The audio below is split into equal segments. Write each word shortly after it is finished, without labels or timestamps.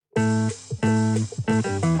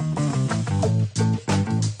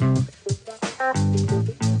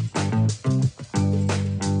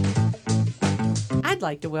I'd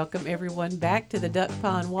like to welcome everyone back to the Duck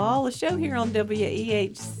Pond Wall, a show here on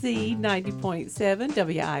WEHC 90.7,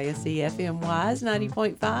 WISE FM Wise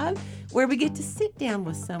 90.5, where we get to sit down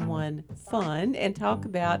with someone fun and talk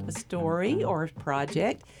about a story or a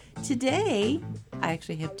project. Today, I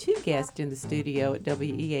actually have two guests in the studio at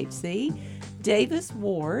WEHC, Davis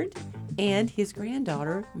Ward and his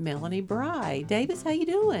granddaughter, Melany Bry. Davis, how you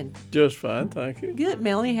doing? Just fine, thank you. Good.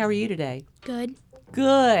 Melany, how are you today? Good.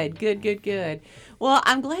 Good. Well,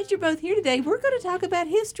 I'm glad you're both here today. We're going to talk about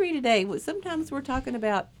history today. Sometimes we're talking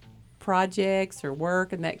about projects or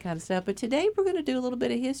work and that kind of stuff, but today we're going to do a little bit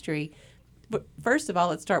of history. But first of all,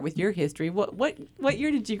 let's start with your history. What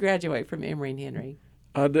year did you graduate from Emory and Henry?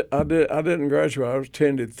 I didn't graduate. I was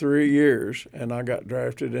attended 3 years, and I got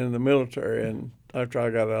drafted in the military. And after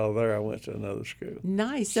I got out of there, I went to another school.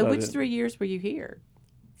 Nice. So which 3 years were you here?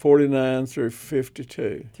 49 through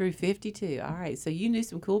 52. Through 52. All right. So you knew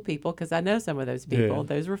some cool people because I know some of those people. Yeah.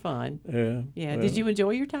 Those were fun. Yeah. Yeah. Did you enjoy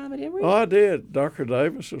your time at Emory? Oh, I did. Dr.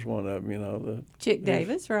 Davis was one of them, Chick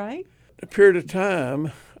Davis, right? A period of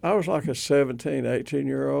time, I was like a 17,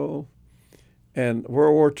 18-year-old, and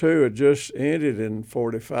World War II had just ended in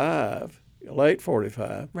 45, late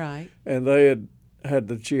 45. Right. And they had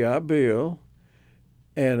the GI Bill,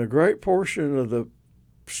 and a great portion of the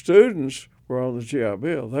students were on the GI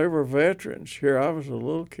Bill. They were veterans. Here I was a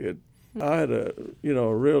little kid. I had a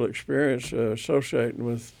real experience associating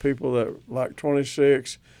with people that like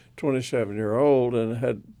 26, 27-year-old and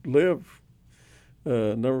had lived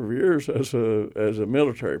a number of years as a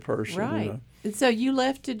military person. Right. And so you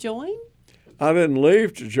left to join? I didn't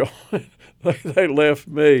leave to join. They left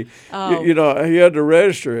me. Oh. You had to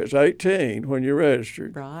register. It's 18 when you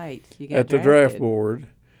registered. Right. You got at the drafted. draft board.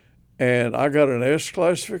 And I got an S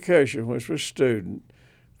classification, which was student,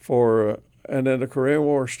 and then the Korean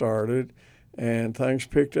War started, and things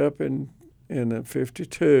picked up in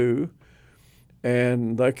 52,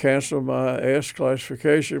 and they canceled my S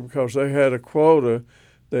classification because they had a quota.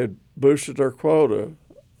 They'd boosted their quota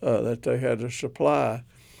that they had to supply,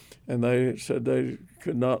 and they said they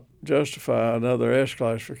could not justify another S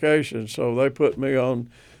classification, so they put me on.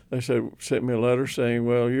 They sent me a letter saying,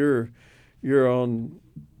 "Well, you're on."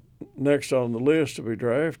 Next on the list to be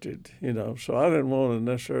drafted, So I didn't want to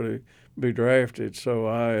necessarily be drafted, so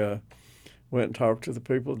I went and talked to the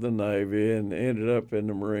people of the Navy and ended up in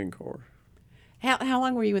the Marine Corps. How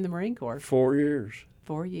long were you in the Marine Corps? 4 years.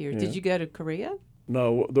 4 years. Yeah. Did you go to Korea?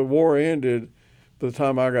 No, the war ended by the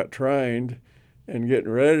time I got trained and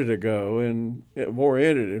getting ready to go, and the war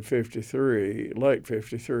ended in 53, late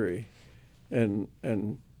 53, and I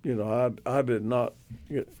did not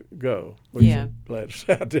go. Which Yeah. I'm glad to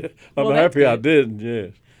say I did. I'm Well, that's happy I good. didn't,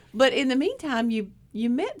 yes. But in the meantime, you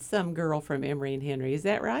met some girl from Emory and Henry. Is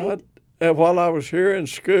that right? While I was here in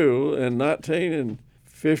school in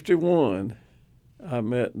 1951, I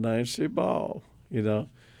met Nancy Ball,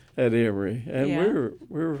 at Emory, and Yeah.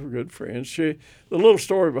 we were good friends. The little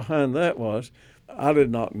story behind that was I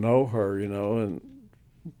did not know her, and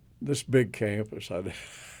this big campus,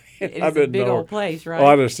 It's I a didn't big know old her. place, right? Oh,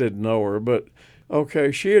 I just didn't know her, but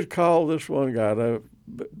okay, she had called this one guy to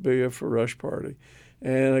be for rush party,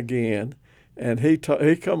 and again, and he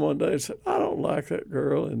come one day and said, "I don't like that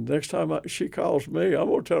girl, and next time she calls me, I'm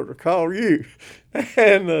gonna tell her to call you,"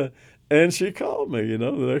 and she called me,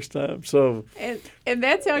 the next time. So and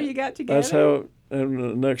that's how you got together. that's how. And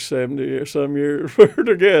the next 70-some years we're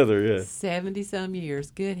together, yeah. 70-some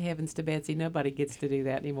years. Good heavens to Betsy. Nobody gets to do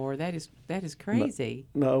that anymore. That is crazy.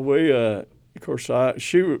 No, we, of course,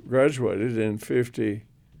 she graduated in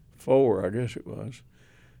 54, I guess it was,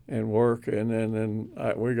 and working, and then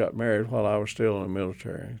we got married while I was still in the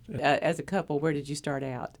military. As a couple, where did you start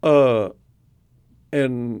out?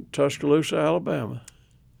 In Tuscaloosa, Alabama.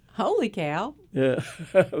 Holy cow. Yeah,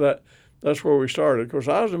 that's where we started. Of course,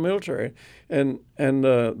 I was in the military, and I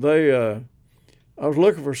was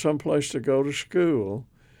looking for some place to go to school,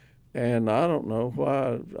 and I don't know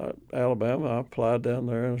why, Alabama, I applied down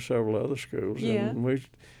there and several other schools, Yeah. and we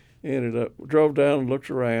drove down and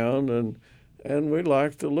looked around, and we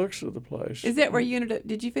liked the looks of the place. Is that where you ended up?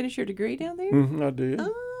 Did you finish your degree down there? Mm-hmm, I did.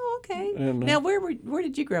 Oh, okay. And, now, where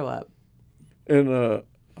did you grow up? In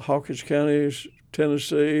Hawkins County,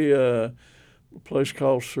 Tennessee, a place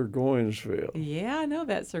called Surgoinsville. Yeah, I know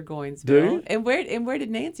about Surgoinsville. Do you? And where did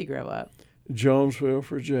Nancy grow up? Jonesville,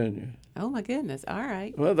 Virginia. Oh my goodness! All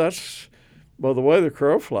right. Well, the way the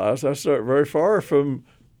crow flies, that's not very far from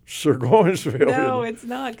Surgoinsville. No, it's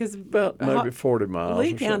not, because about maybe 40 miles.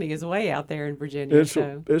 Lee or County is way out there in Virginia. It's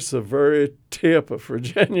so it's the very tip of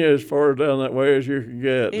Virginia, as far down that way as you can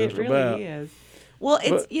get. it just really about. is. Well,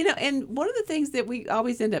 it's, But and one of the things that we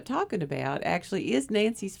always end up talking about actually is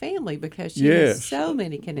Nancy's family because she has yes, so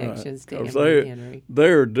many right, connections to because Emory and Henry.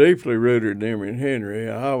 they're deeply rooted in Emory and Henry.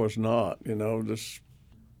 I was not, just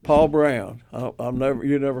Paul Brown.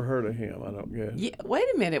 You never heard of him, I don't guess. Yeah, wait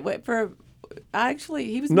a minute.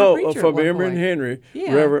 Actually, he was my No, preacher at from one Emory and point. Henry,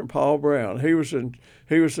 Yeah. Reverend Paul Brown. He was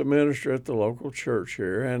a minister at the local church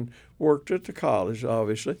here and worked at the college,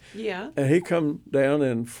 obviously. Yeah. And he come down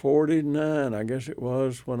in '49, I guess it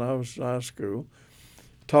was, when I was in high school,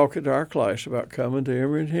 talking to our class about coming to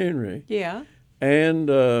Emory and Henry. Yeah. And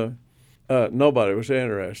nobody was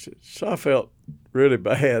interested. So I felt really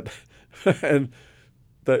bad. And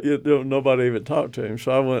that nobody even talked to him.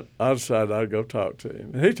 So I decided I'd go talk to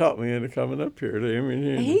him. And he talked me into coming up here to Emory and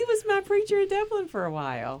Henry. He was my preacher in Dublin for a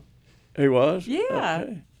while. He was? Yeah.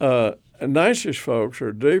 Okay. And Nancy's folks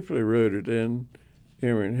are deeply rooted in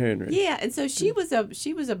Emory and Henry. Yeah, and so she was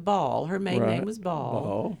a Ball. Her maiden name was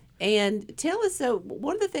Ball. And tell us, so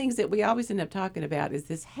one of the things that we always end up talking about is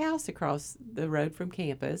this house across the road from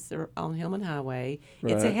campus or on Hillman Highway.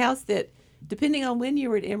 Right. It's a house that, depending on when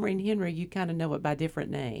you were at Emory and Henry, you kind of know it by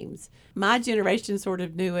different names. My generation sort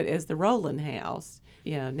of knew it as the Rowland House.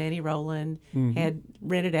 Nanny Rowland had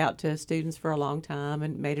rented out to students for a long time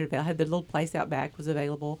and made it available. Had the little place out back was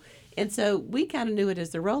available. And so we kind of knew it as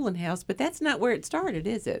the Rowland House, but that's not where it started,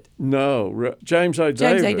 is it? No. James A.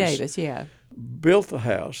 Davis, yeah. built the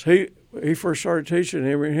house. He first started teaching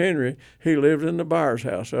Emory and Henry. He lived in the Byers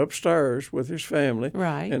house upstairs with his family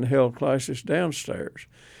Right. and held classes downstairs.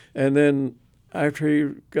 And then after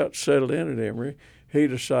he got settled in at Emory, he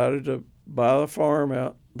decided to buy the farm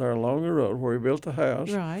out there along the road where he built the house.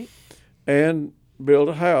 Right. And built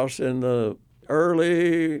a house in the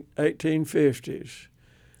early 1850s.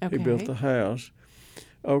 Okay. He built the house.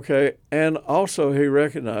 Okay, and also he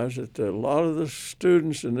recognized that a lot of the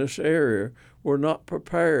students in this area were not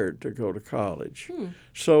prepared to go to college.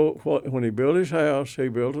 So when he built his house, he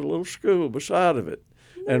built a little school beside of it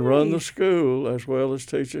and run the Nice. school as well as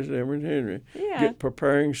teachers at Emory and Henry, Yeah.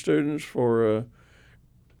 preparing students for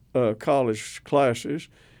college classes.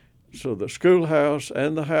 So the schoolhouse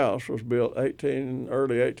and the house was built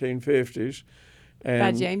early 1850s.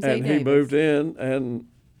 And, James A. and he Davis. moved in and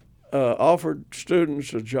offered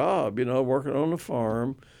students a job, working on the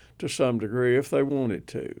farm to some degree if they wanted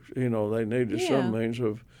to. They needed some means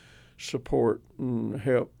of support and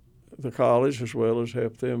help the college as well as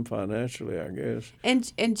help them financially, I guess.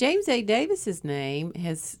 And James A. Davis's name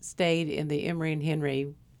has stayed in the Emory and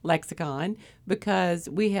Henry lexicon because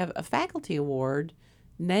we have a faculty award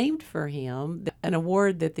named for him, an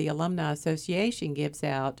award that the Alumni Association gives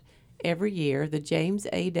out every year. The James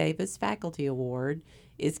A. Davis Faculty Award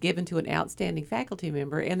is given to an outstanding faculty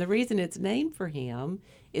member, and the reason it's named for him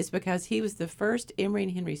is because he was the first Emory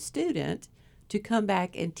and Henry student to come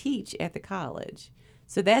back and teach at the college.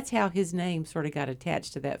 So that's how his name sort of got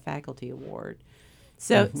attached to that faculty award.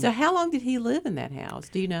 So so how long did he live in that house?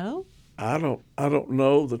 Do you know? I don't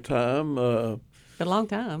know the time. A long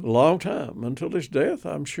time. Long time until his death,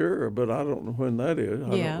 I'm sure, but I don't know when that is.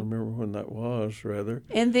 I Yeah. don't remember when that was. Rather,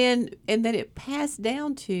 And then it passed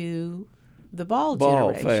down to the Ball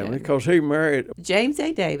Ball generation. family, because he married James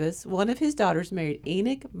A. Davis, one of his daughters married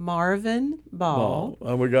Enoch Marvin Ball, Ball,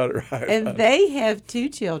 and we got it right. and they have two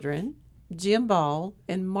children, Jim Ball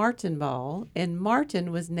and Martin Ball, and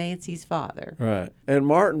Martin was Nancy's father. Right, and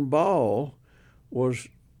Martin Ball was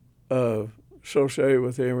associated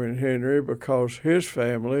with Emory and Henry because his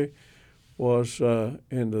family was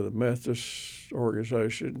into the Methodist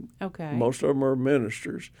organization. Okay. Most of them are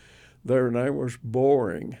ministers. Their name was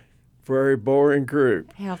Boring. Very boring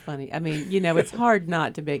group. How funny. I mean, it's hard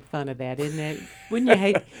not to make fun of that, isn't it? Wouldn't you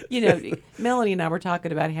hate, Melanie and I were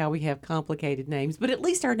talking about how we have complicated names, but at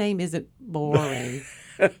least our name isn't boring.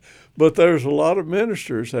 But there's a lot of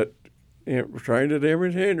ministers that were trained at Emory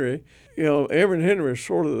and Henry. Emory and Henry is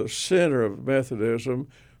sort of the center of Methodism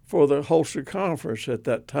for the Holston Conference at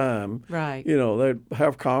that time. Right. They'd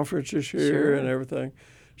have conferences here Sure. and everything.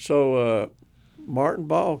 So Martin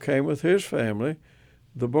Ball came with his family,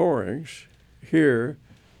 the Borings, here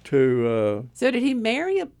to. So did he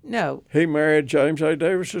marry no. He married James A.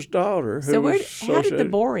 Davis's daughter, who So was how did the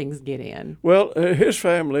associated. Borings get in? Well, his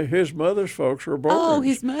family, his mother's folks were Borings. Oh,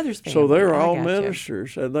 his mother's family. So they were all gotcha.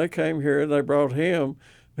 ministers, and they came here and they brought him.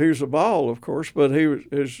 He was a Ball, of course, but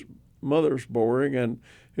his mother was Boring, and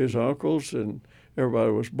his uncles and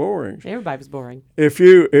everybody was Borings. Everybody was boring. If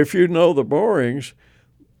you know the Borings,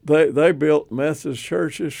 they built Methodist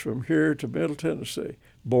churches from here to Middle Tennessee.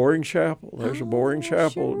 Boring Chapel. There's a Boring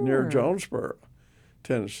Chapel near sure. Jonesboro,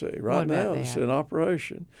 Tennessee. Right What about now, it's that? in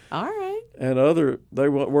operation. All right. they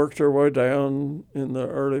worked their way down in the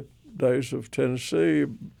early days of Tennessee,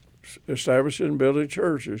 establishing and building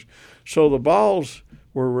churches. So the Balls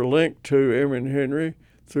were linked to Emory and Henry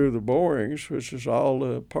through the Borings, which is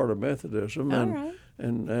all part of Methodism. And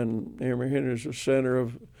Emory and Henry is the center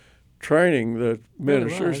of training the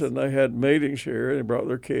ministers, and they had meetings here, and they brought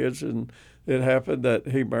their kids, and it happened that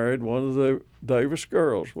he married one of the Davis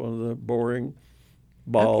girls, one of the Boring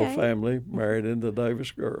Ball family married into Davis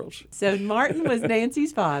girls. So Martin was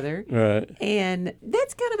Nancy's father. Right. And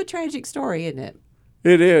that's kind of a tragic story, isn't it?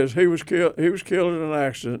 It is. He was killed in an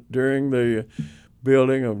accident during the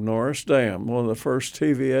building of Norris Dam, one of the first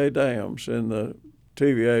TVA dams in the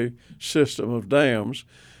TVA system of dams.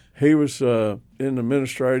 He was in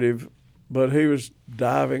administrative, but he was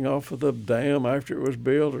diving off of the dam after it was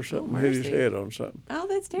built or something, hit his head on something. Oh,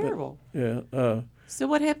 that's terrible. But, yeah. So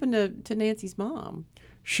what happened to Nancy's mom?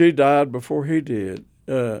 She died before he did.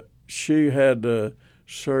 She had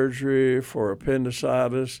surgery for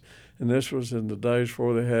appendicitis, and this was in the days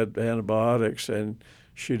before they had antibiotics, and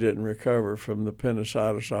she didn't recover from the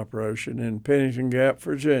appendicitis operation in Pennington Gap,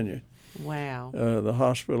 Virginia. Wow. The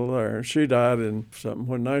hospital there. And she died in something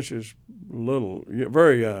when Nancy was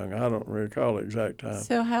very young. I don't recall the exact time.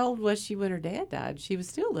 So how old was she when her dad died? She was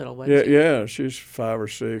still little, wasn't she? Yeah, she's 5 or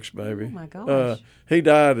 6 maybe. Oh, my gosh. He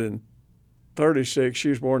died in 36.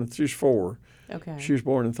 She's 4. Okay. She was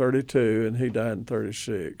born in 32, and he died in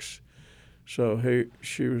 36. So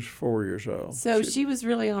she was 4 years old. So she was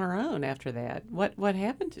really on her own after that. What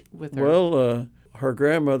happened with her? Well, her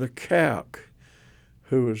grandmother, Calc,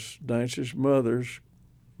 who was Nancy's mother's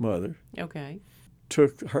mother,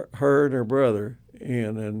 took her and her brother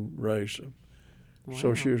in and raised them. Wow.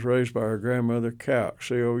 So she was raised by her grandmother, Couk,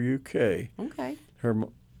 C-O-U-K. Okay. Her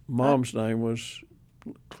mom's name was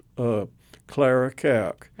Clara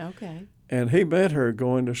Couk. Okay. And he met her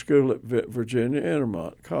going to school at Virginia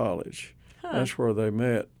Intermont College. Huh. That's where they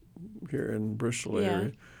met here in Bristol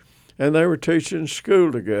area. And they were teaching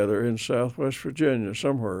school together in Southwest Virginia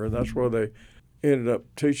somewhere, and that's where they ended up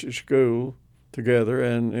teaching school together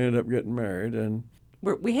and ended up getting married. And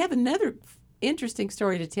we have another interesting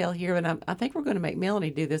story to tell here, and I think we're going to make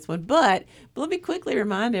Melany do this one. But let me quickly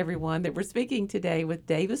remind everyone that we're speaking today with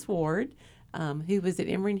Davis Ward, who was at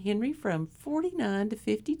Emory and Henry from 49 to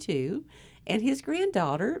 52, and his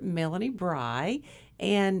granddaughter, Melany Bry.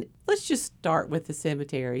 And let's just start with the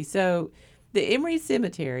cemetery. So the Emory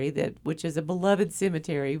Cemetery, which is a beloved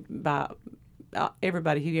cemetery by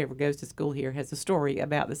everybody who ever goes to school here, has a story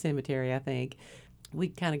about the cemetery, I think. We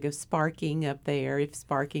kind of go sparking up there, if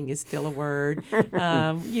sparking is still a word.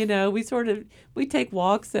 We take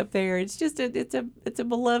walks up there. It's just it's a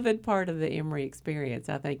beloved part of the Emory experience,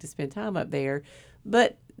 I think, to spend time up there.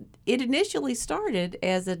 But it initially started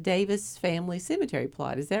as a Davis family cemetery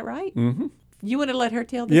plot. Is that right? Mm-hmm. You want to let her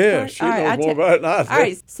tell this part? Yeah, she knows more about it than I do. All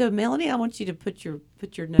right, so Melany, I want you to put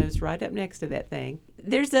your nose right up next to that thing.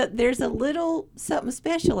 There's a little something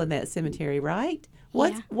special in that cemetery, right?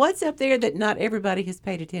 What's up there that not everybody has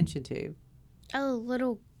paid attention to? A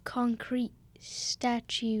little concrete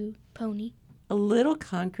statue pony. A little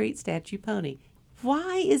concrete statue pony.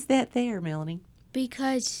 Why is that there, Melany?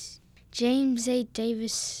 Because James A.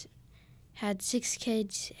 Davis had 6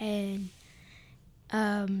 kids, and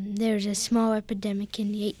there was a small epidemic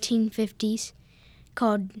in the 1850s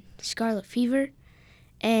called scarlet fever,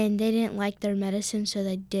 and they didn't like their medicine, so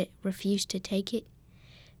they refused to take it.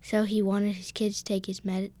 So he wanted his kids to take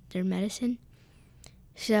their medicine.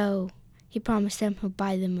 So he promised them he'll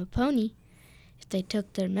buy them a pony if they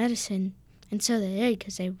took their medicine, and so they did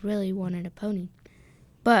because they really wanted a pony.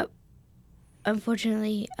 But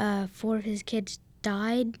unfortunately, 4 of his kids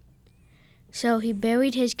died, so he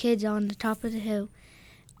buried his kids on the top of the hill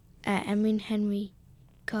at Emory and Henry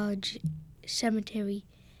College Cemetery.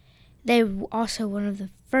 They were also one of the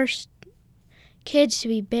first kids to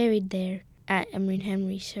be buried there at Emory and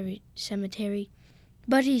Henry Cemetery.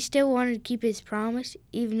 But he still wanted to keep his promise,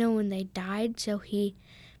 even though when they died, so he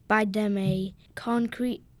bought them a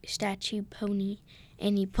concrete statue pony,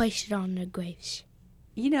 and he placed it on their graves.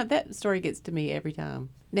 You know, that story gets to me every time.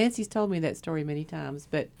 Nancy's told me that story many times,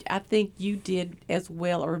 but I think you did as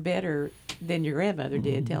well or better than your grandmother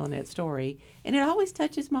did telling that story. And it always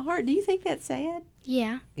touches my heart. Do you think that's sad?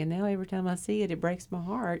 Yeah. And now every time I see it, it breaks my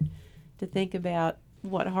heart to think about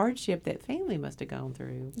what hardship that family must have gone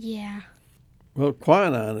through. Yeah. Well,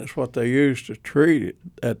 quinine is what they used to treat it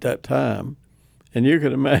at that time. And you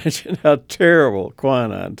can imagine how terrible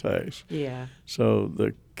quinine tastes. Yeah. So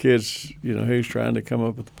the kids, he's trying to come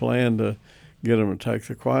up with a plan to get them to take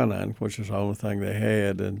the quinine, which is the only thing they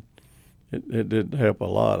had. And it didn't help a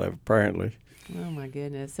lot, apparently. Oh my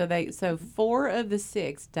goodness. So 4 of the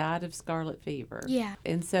 6 died of scarlet fever. Yeah.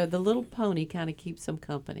 And so the little pony kind of keeps them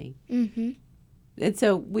company. Mm-hmm. And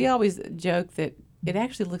so we always joke that it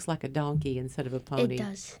actually looks like a donkey instead of a pony. It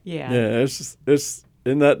does. Yeah. Yeah, it's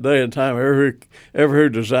in that day and time. Ever who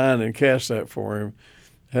designed and cast that for him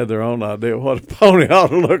had their own idea what a pony ought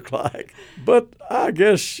to look like. But I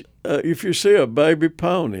guess if you see a baby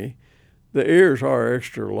pony, the ears are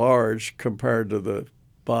extra large compared to the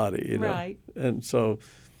body, you know. Right. And so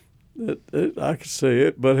I could see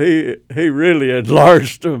it, but he really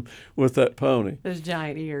enlarged them with that pony. Those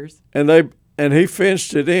giant ears. And he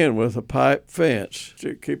fenced it in with a pipe fence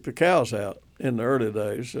to keep the cows out in the early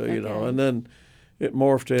days, you know. Okay. And then it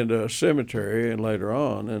morphed into a cemetery, and later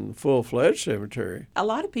on, and full-fledged cemetery. A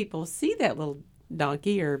lot of people see that little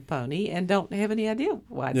donkey or pony and don't have any idea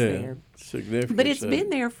why it's there. Significant. But it's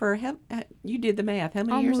been there for, you did the math, how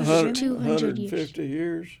many years has it Almost been there? 200 years. 150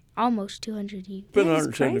 years. Almost 200 years. It's been That is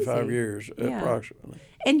 175 crazy. years, Yeah. approximately.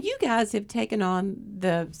 And you guys have taken on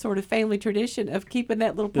the sort of family tradition of keeping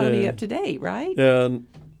that little pony Yeah. up to date, right? Yeah, and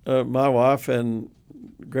my wife and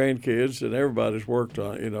grandkids and everybody's worked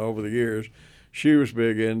on it, you know, over the years. She was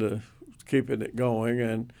big into keeping it going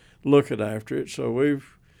and looking after it. So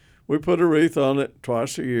we put a wreath on it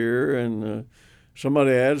twice a year, and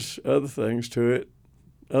somebody adds other things to it.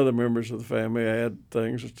 Other members of the family add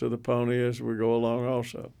things to the pony as we go along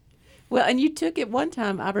also. Well, and you took it one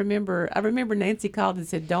time. I remember Nancy called and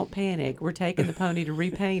said, "Don't panic. We're taking the pony to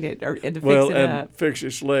repaint it and to fix it up." Fix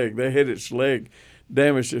its leg. They hit its leg,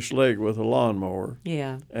 damaged its leg with a lawnmower.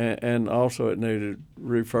 Yeah. And also it needed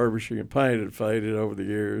refurbishing and paint. It faded over the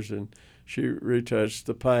years, and she retouched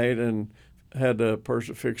the paint and had a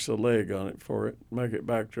person fix the leg on it for it, make it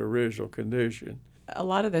back to original condition. A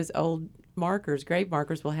lot of those old markers, grave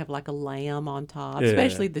markers, will have like a lamb on top. Yeah.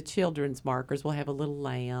 Especially the children's markers will have a little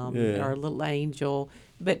lamb Yeah. or a little angel.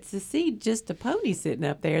 But to see just a pony sitting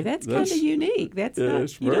up there, that's kind of unique. That's yeah, not,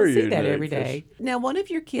 it's you don't very see that unique. every day. Now, one of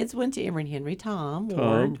your kids went to Emory and Henry, Tom Tom.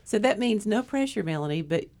 Ward. So that means no pressure, Melanie,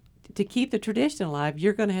 but to keep the tradition alive,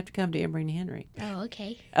 you're going to have to come to Emory and Henry. Oh,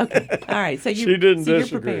 okay. Okay. All right. So She didn't you're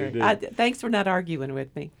disagree, prepared. did Thanks for not arguing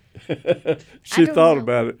with me. She don't thought know.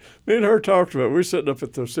 about it. Me and her talked about it. We were sitting up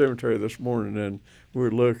at the cemetery this morning, and we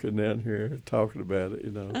were looking down here talking about it,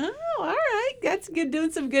 you know. Oh, all right. That's good.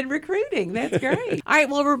 Doing some good recruiting. That's great. All right.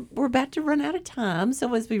 Well, we're about to run out of time.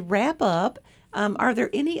 So as we wrap up, are there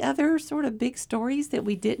any other sort of big stories that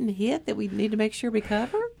we didn't hit that we need to make sure we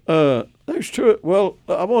cover? There's two. Well,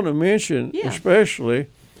 I want to mention Yeah. especially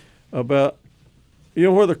about, you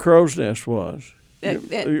know, where the crow's nest was. That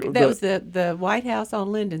was the White House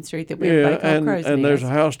on Linden Street that we everybody called and Crow's there's a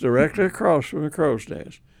Nest. house directly across from the crow's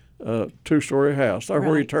nest, 2-story house, right where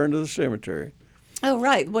you Right. turn to the cemetery. Oh,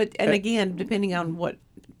 right. And again, depending on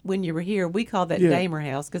when you were here, we call that Yeah. Damer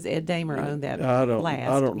House because Ed Damer owned that I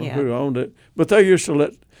don't know Yeah. who owned it, but they used to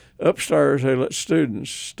let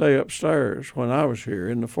students stay upstairs when I was here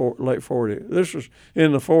in the late 40s. This was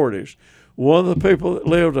in the 40s. One of the people that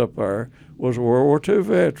lived up there was a World War II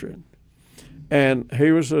veteran, and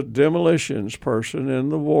he was a demolitions person in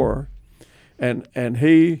the war, and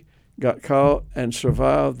he got caught and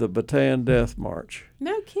survived the Bataan Death March.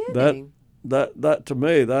 No kidding. That to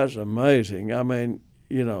me, that's amazing. I mean,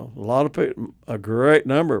 you know, a lot of people, a great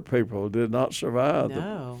number of people did not survive.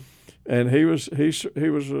 No. And he was a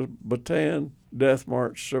Bataan Death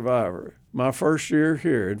March survivor. My first year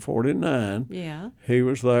here in '49, Yeah. he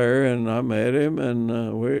was there, and I met him, and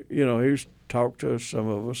he talked to some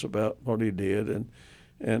of us about what he did, and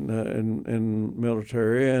in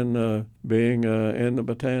military, and being in the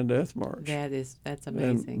Bataan Death March. That's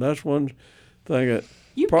amazing. And that's one thing that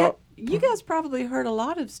You guys probably heard a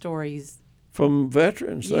lot of stories. from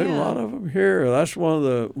veterans. There's a Yeah. lot of them here. That's one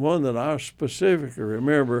that I specifically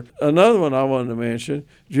remember. Another one I wanted to mention.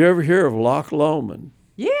 Did you ever hear of Loch Lomond?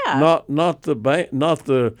 Yeah. Not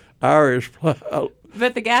the Irish.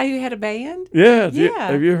 But the guy who had a band? Yeah.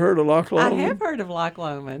 Yeah. Have you heard of Loch Lomond? I have heard of Loch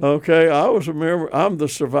Lomond. Okay, I was a member. I'm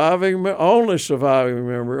the only surviving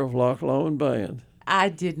member of Loch Lomond band. I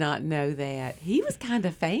did not know that. He was kind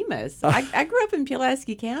of famous. I grew up in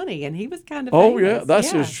Pulaski County, and he was kind of Oh famous. yeah,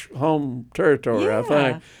 that's his home territory, I Yeah.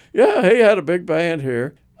 think. Yeah, he had a big band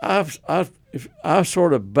here. I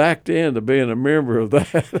sort of backed into being a member of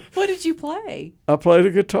that. What did you play? I played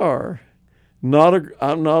a guitar.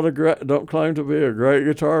 Don't claim to be a great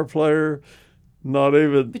guitar player, not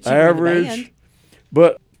even But you were in the band. average.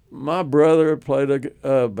 But my brother played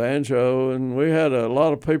a banjo, and we had a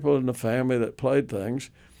lot of people in the family that played things,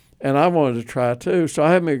 and I wanted to try too. So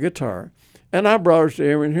I had me a guitar, and I brought it to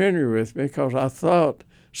Emory and Henry with me because I thought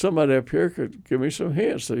somebody up here could give me some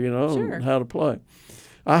hints, Sure. on how to play.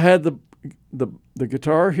 I had the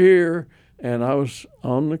guitar here, and I was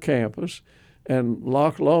on the campus, and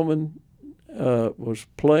Loch Lomond was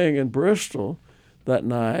playing in Bristol that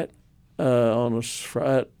night on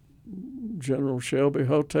a General Shelby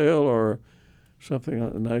Hotel or something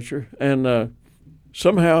of that nature, and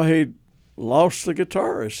somehow he lost the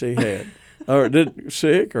guitarist he had, or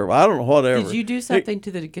sick, or I don't know, whatever. Did you do something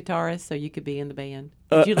to the guitarist so you could be in the band?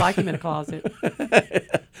 Did you lock him in a closet?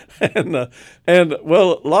 and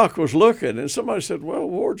Locke was looking, and somebody said, "Well,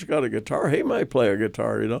 Ward's got a guitar. He may play a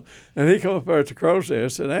guitar, And he come up there at the crow's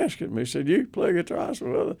nest and asked me, he said, "You play guitar?" I said,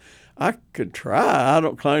 "Well, I could try. I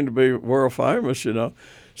don't claim to be world famous,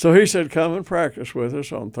 So he said, "Come and practice with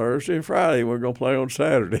us on Thursday and Friday. We're going to play on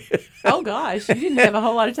Saturday." Oh, gosh. You didn't have a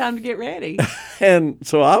whole lot of time to get ready. And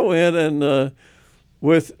so I went and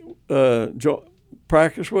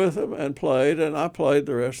practiced with him and played, and I played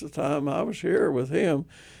the rest of the time I was here with him.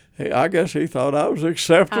 I guess he thought I was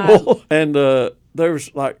acceptable. And there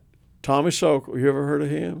was like Tommy Sokol. You ever heard of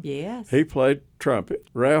him? Yes. He played trumpet.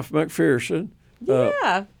 Ralph McPherson.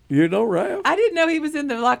 Yeah. You know Ralph? I didn't know he was in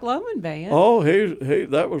the Loch Lomond band. Oh, he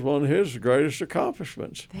that was one of his greatest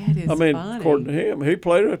accomplishments. That is funny. According to him, he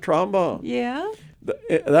played a trombone. Yeah.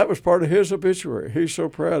 That was part of his obituary. He's so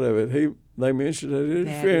proud of it. They mentioned at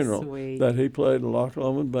his funeral that he played the Loch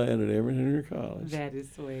Lomond band at Emory Junior College. That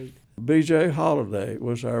is sweet. B.J. Holiday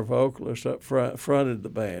was our vocalist up front, fronted the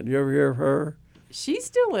band. You ever hear of her? She's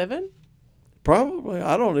still living. Probably.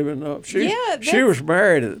 I don't even know. She was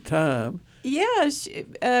married at the time. Yeah,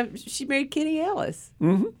 she married Kenny Ellis.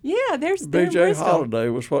 Mm-hmm. Yeah, there's B.J. Holiday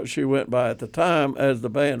was what she went by at the time as the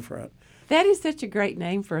band front. That is such a great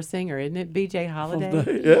name for a singer, isn't it? B.J.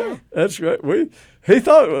 Holiday. Yeah, that's great. He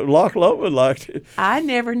thought Loch Lomond liked it. I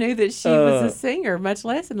never knew that she was a singer, much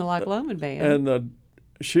less in the Loch Lomond band. And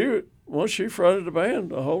she fronted the band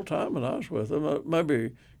the whole time, and I was with them. Maybe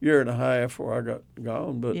a year and a half before I got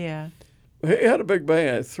gone. But yeah, he had a big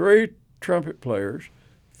band: 3 trumpet players,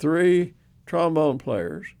 3 trombone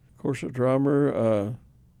players, of course, a drummer, a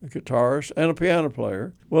guitarist, and a piano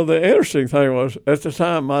player. Well, the interesting thing was, at the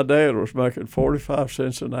time, my dad was making 45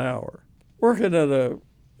 cents an hour, working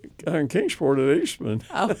in Kingsport at Eastman.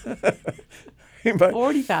 Oh. He made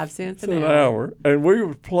 45 cents an hour. And we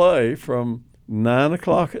would play from 9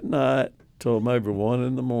 o'clock at night till maybe 1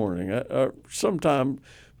 in the morning. Sometime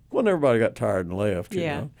when everybody got tired and left, you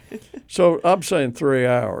know. So I'm saying 3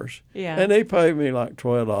 hours. Yeah. And they paid me like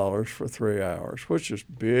 $12 for 3 hours, which is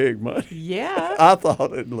big money. Yeah. I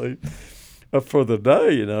thought at least for the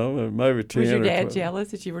day, and maybe 10. Was your or dad 12.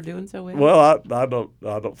 jealous that you were doing so well? Well, I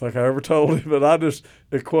don't think I ever told him, but I just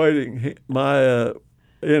equating my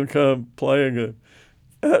income playing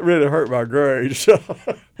that really hurt my grades. So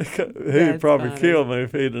he'd probably kill me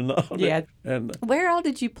if he'd have known it. And where all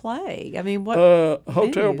did you play? I mean, what?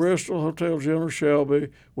 Hotel venues? Bristol, Hotel General Shelby.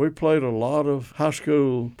 We played a lot of high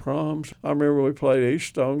school proms. I remember we played East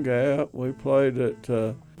Stone Gap. We played at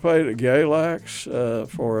Galax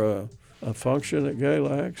for a function at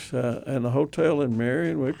Galax, and the hotel in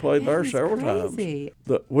Marion. We played there several times.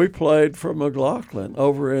 We played for McLaughlin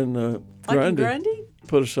over in Grundy.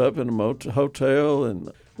 Put us up in a hotel,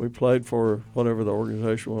 and we played for whatever the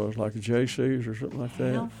organization was, like a JC's or something like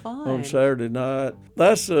that. How fun. On Saturday night.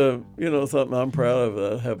 That's something I'm proud of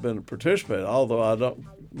that have been participating, although I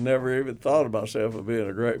never even thought of myself as being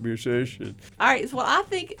a great musician. All right, well, I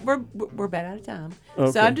think we're about out of time.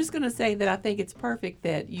 Okay. So I'm just going to say that I think it's perfect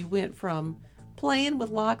that you went from playing with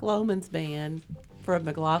Loch Lomond's band for a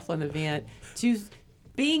McLaughlin event to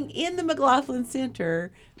being in the McLaughlin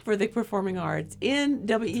Center for the Performing Arts in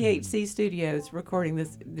WEHC studios recording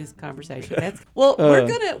this conversation. We're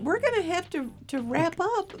gonna have to wrap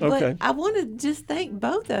up, but I want to just thank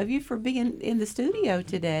both of you for being in the studio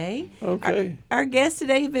today. Okay. Our guests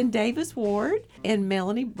today have been Davis Ward and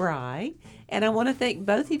Melany Bry, and I want to thank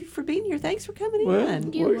both of you for being here. Thanks for coming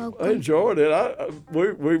in. You're welcome. I enjoyed it. I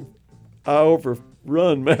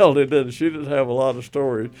overrun Melanie, didn't she? Didn't have a lot of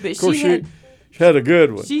stories. But of course, she had a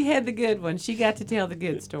good one. She had the good one. She got to tell the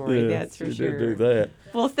good story, that's for sure. She did do that.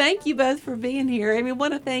 Well, thank you both for being here. And we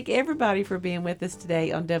want to thank everybody for being with us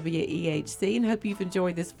today on WEHC, and hope you've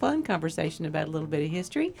enjoyed this fun conversation about a little bit of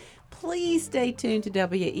history. Please stay tuned to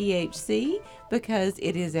WEHC, because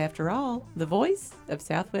it is, after all, the voice of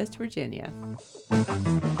Southwest Virginia.